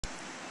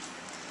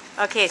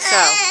Okay,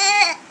 so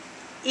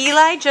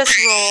Eli just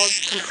rolled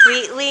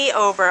completely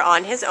over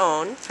on his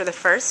own for the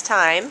first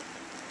time,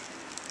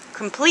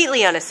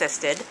 completely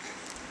unassisted.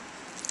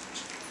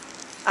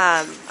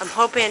 I'm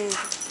hoping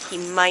he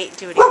might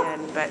do it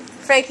again, but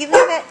Frankie, leave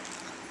it.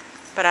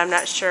 But I'm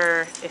not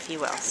sure if he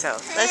will, so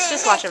let's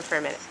just watch him for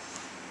a minute.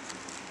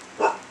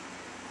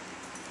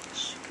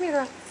 Shh, come here,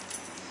 girl.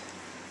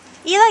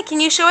 Eli, can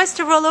you show us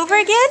to roll over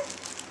again?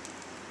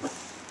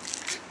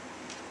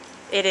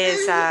 It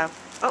is,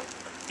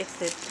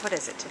 what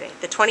is it today?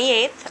 The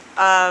 28th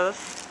of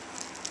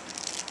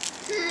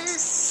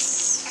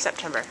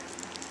September.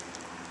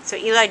 So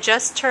Eli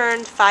just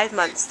turned 5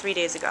 months 3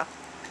 days ago.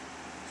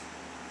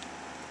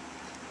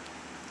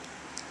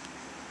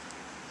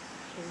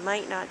 He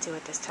might not do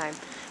it this time.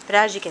 But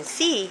as you can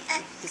see,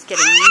 he's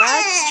getting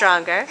much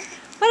stronger.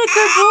 What a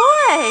good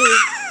boy!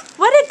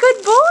 What a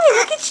good boy!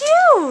 Look at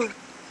you!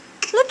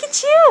 Look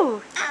at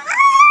you!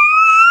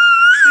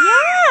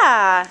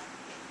 Yeah!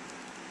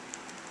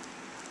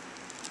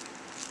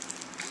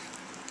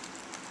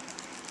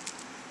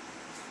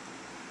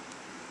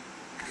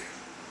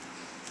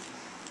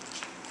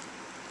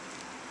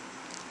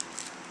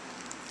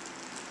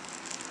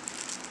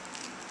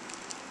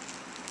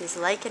 He's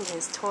liking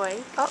his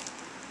toy. Oh,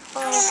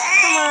 come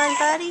on,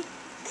 buddy.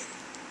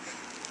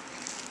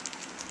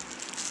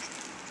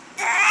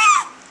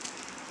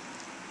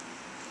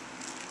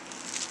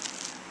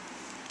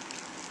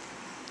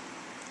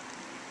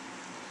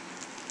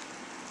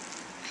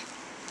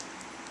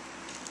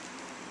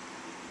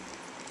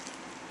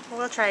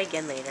 We'll try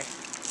again later.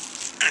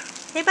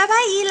 Say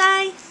bye-bye,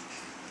 Eli.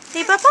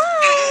 Say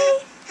bye-bye.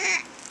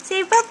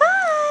 Say bye-bye.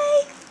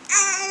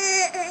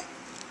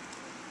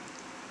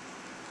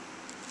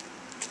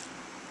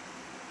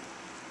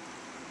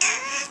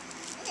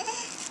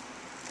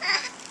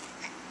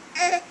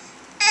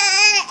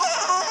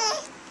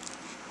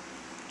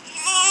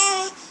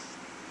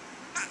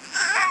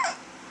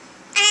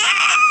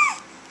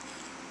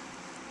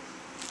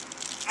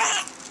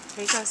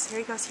 Here he goes, here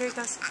he goes, here he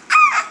goes.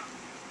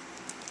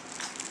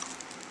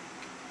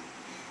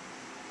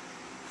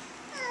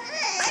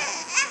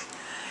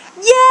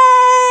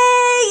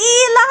 Yay,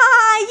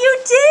 Eli, you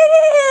did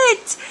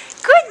it!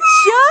 Good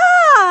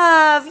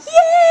job!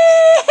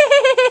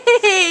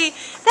 Yay!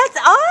 That's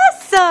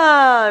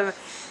awesome!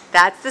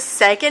 That's the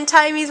second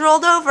time he's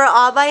rolled over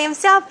all by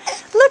himself.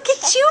 Look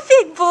at you,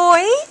 big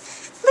boy!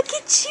 Look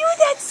at you,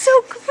 that's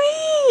so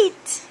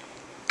great!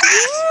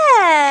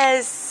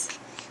 Yes!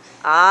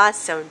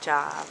 Awesome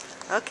job.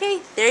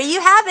 Okay, there you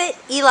have it.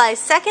 Eli's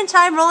second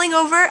time rolling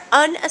over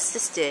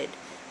unassisted.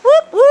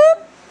 Whoop,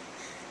 whoop!